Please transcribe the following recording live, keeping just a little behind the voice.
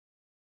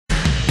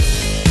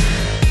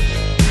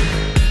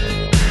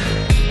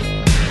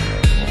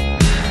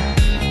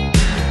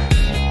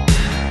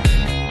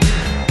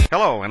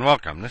Hello and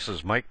welcome. This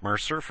is Mike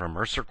Mercer from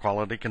Mercer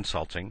Quality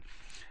Consulting,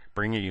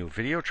 bringing you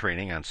video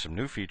training on some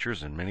new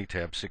features in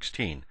Minitab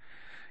 16.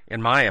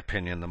 In my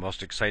opinion, the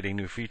most exciting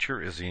new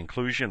feature is the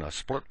inclusion of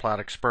split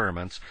plot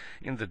experiments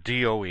in the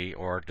DOE,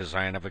 or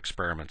Design of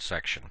Experiments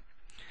section.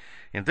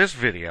 In this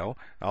video,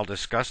 I'll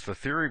discuss the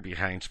theory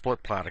behind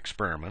split plot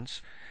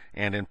experiments,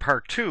 and in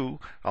part 2,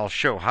 I'll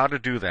show how to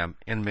do them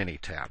in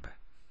Minitab.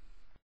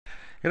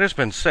 It has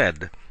been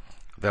said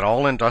that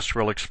all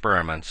industrial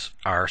experiments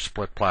are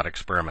split plot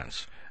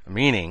experiments,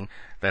 meaning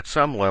that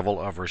some level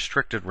of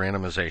restricted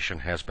randomization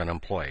has been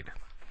employed.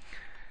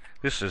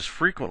 This is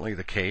frequently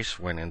the case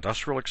when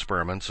industrial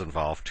experiments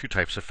involve two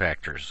types of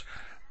factors: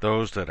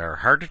 those that are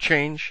hard to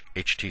change,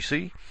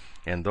 HTC,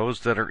 and those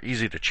that are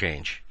easy to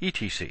change,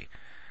 ETC.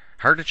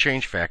 Hard to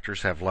change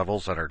factors have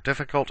levels that are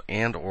difficult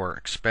and or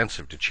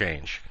expensive to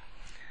change.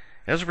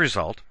 As a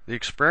result, the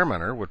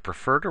experimenter would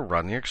prefer to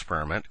run the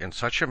experiment in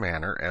such a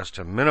manner as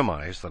to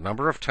minimize the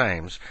number of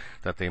times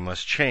that they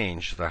must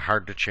change the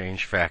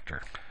hard-to-change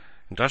factor.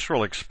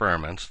 Industrial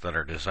experiments that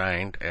are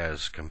designed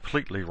as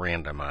completely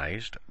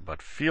randomized,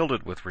 but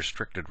fielded with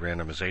restricted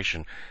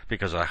randomization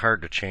because of a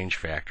hard-to-change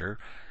factor,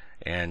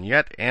 and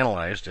yet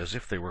analyzed as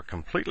if they were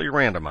completely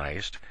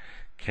randomized,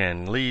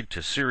 can lead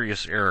to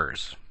serious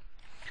errors.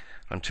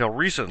 Until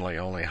recently,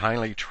 only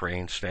highly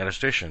trained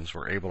statisticians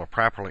were able to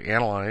properly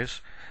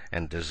analyze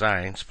and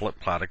design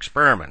split plot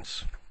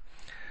experiments.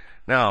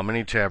 Now,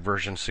 Minitab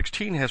version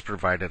 16 has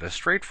provided a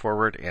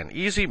straightforward and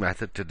easy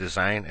method to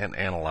design and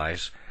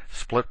analyze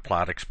split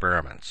plot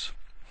experiments.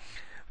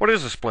 What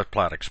is a split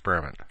plot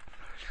experiment?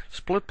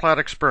 Split plot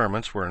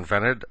experiments were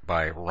invented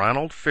by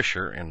Ronald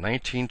Fisher in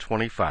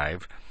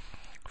 1925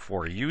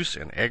 for use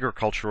in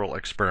agricultural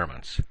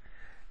experiments.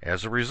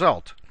 As a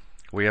result,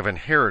 we have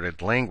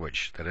inherited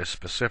language that is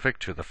specific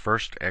to the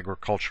first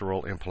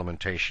agricultural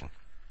implementation.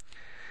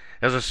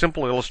 As a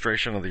simple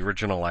illustration of the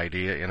original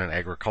idea in an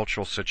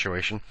agricultural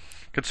situation,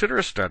 consider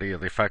a study of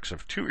the effects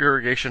of two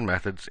irrigation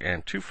methods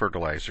and two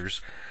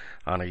fertilizers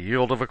on a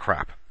yield of a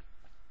crop,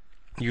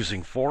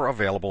 using 4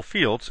 available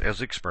fields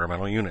as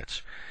experimental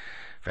units.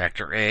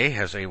 Factor A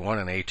has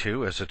A1 and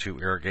A2 as the 2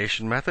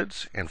 irrigation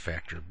methods, and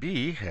Factor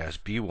B has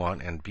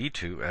B1 and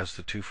B2 as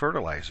the 2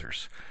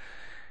 fertilizers.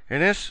 In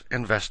this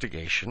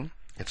investigation,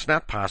 it's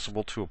not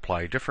possible to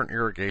apply different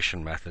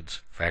irrigation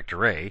methods,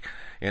 Factor A,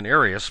 in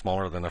areas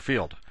smaller than a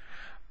field.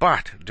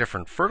 But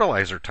different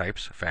fertilizer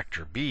types,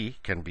 Factor B,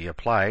 can be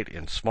applied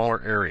in smaller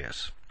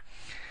areas.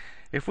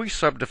 If we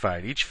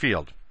subdivide each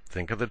field,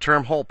 think of the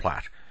term whole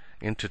plot,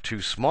 into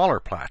 2 smaller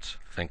plots,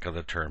 think of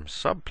the term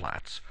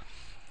subplots,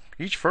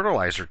 each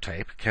fertilizer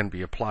type can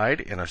be applied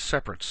in a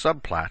separate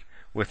subplot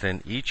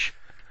within each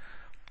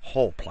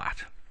whole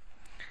plot.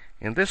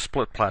 In this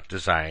split plot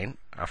design,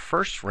 a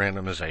first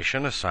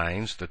randomization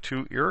assigns the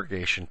 2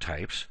 irrigation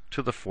types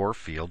to the 4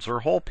 fields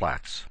or whole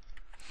plots.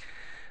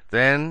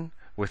 Then,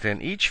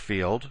 within each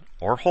field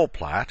or whole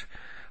plot,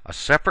 a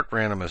separate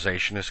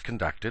randomization is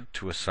conducted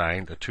to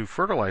assign the 2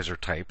 fertilizer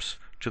types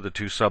to the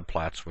 2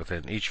 subplots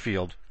within each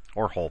field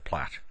or whole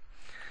plot.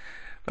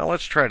 Now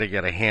let's try to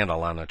get a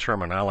handle on the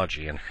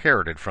terminology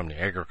inherited from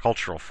the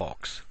agricultural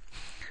folks.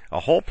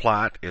 A whole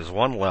plot is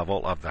one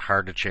level of the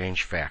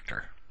hard-to-change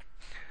factor.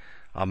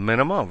 A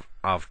minimum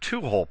of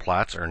 2 whole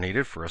plots are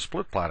needed for a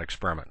split plot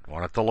experiment,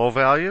 one at the low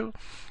value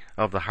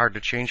of the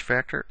hard-to-change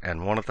factor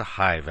and one at the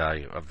high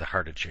value of the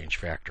hard-to-change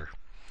factor.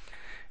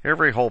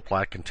 Every whole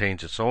plot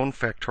contains its own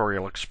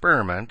factorial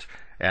experiment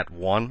at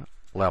one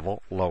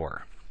level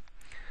lower.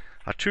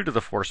 A 2 to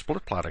the 4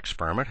 split plot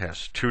experiment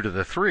has 2 to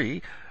the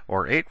 3,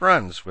 or 8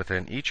 runs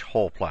within each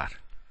whole plot.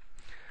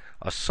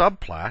 A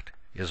subplot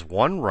is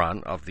one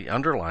run of the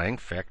underlying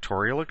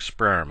factorial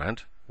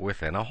experiment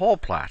within a whole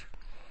plot.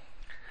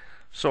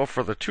 So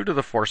for the 2 to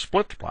the 4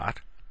 split plot,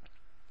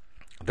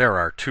 there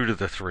are 2 to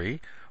the 3,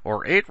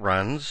 or 8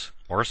 runs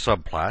or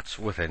subplots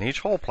within each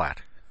whole plot.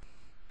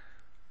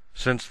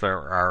 Since there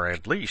are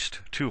at least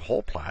 2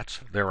 whole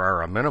plots, there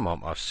are a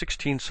minimum of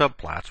 16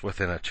 subplots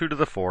within a 2 to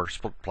the 4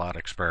 split plot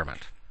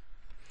experiment.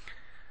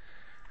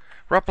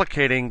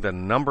 Replicating the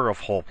number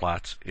of whole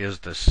plots is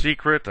the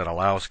secret that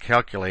allows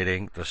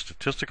calculating the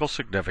statistical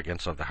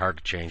significance of the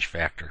hard-to-change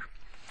factor.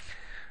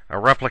 A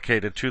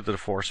replicated 2 to the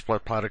 4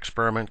 split plot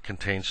experiment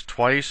contains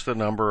twice the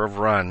number of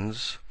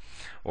runs,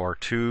 or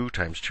 2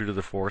 times 2 to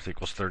the 4th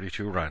equals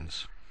 32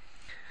 runs.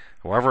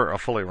 However, a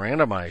fully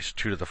randomized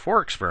 2 to the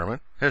 4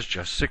 experiment has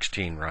just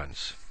 16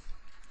 runs.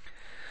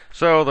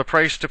 So the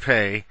price to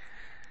pay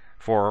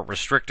for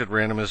restricted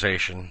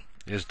randomization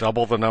is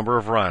double the number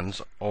of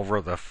runs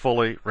over the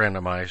fully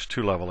randomized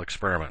 2-level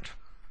experiment.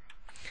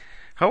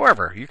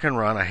 However, you can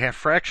run a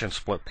half-fraction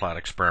split plot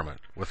experiment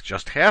with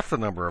just half the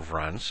number of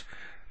runs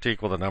to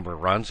equal the number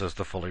of runs as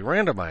the fully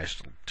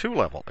randomized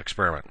 2-level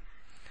experiment.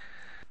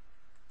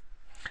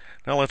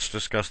 Now let's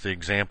discuss the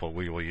example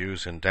we will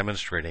use in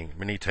demonstrating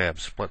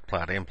Minitab's split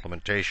plot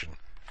implementation.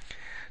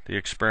 The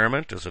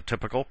experiment is a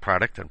typical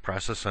product and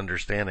process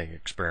understanding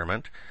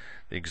experiment.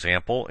 The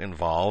example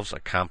involves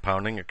a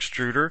compounding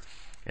extruder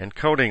and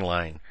coating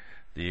line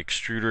The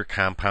extruder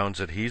compounds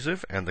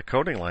adhesive, and the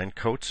coating line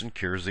coats and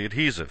cures the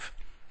adhesive.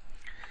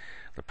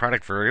 The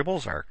product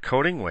variables are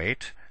coating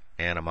weight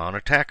and amount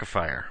of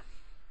tackifier.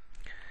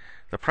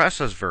 The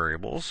process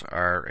variables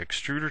are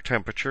extruder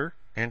temperature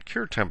and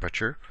cure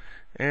temperature,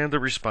 and the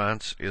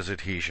response is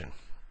adhesion.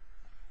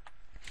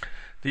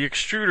 The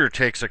extruder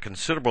takes a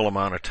considerable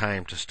amount of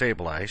time to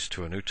stabilize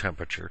to a new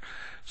temperature,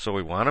 so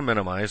we want to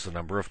minimize the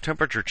number of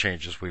temperature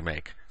changes we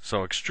make.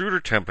 So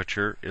extruder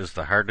temperature is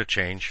the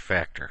hard-to-change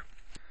factor.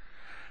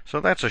 So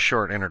that's a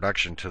short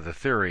introduction to the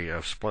theory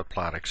of split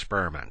plot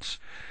experiments.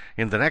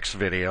 In the next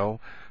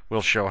video,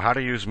 we'll show how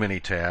to use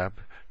Minitab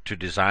to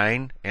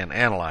design and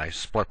analyze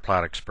split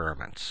plot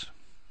experiments.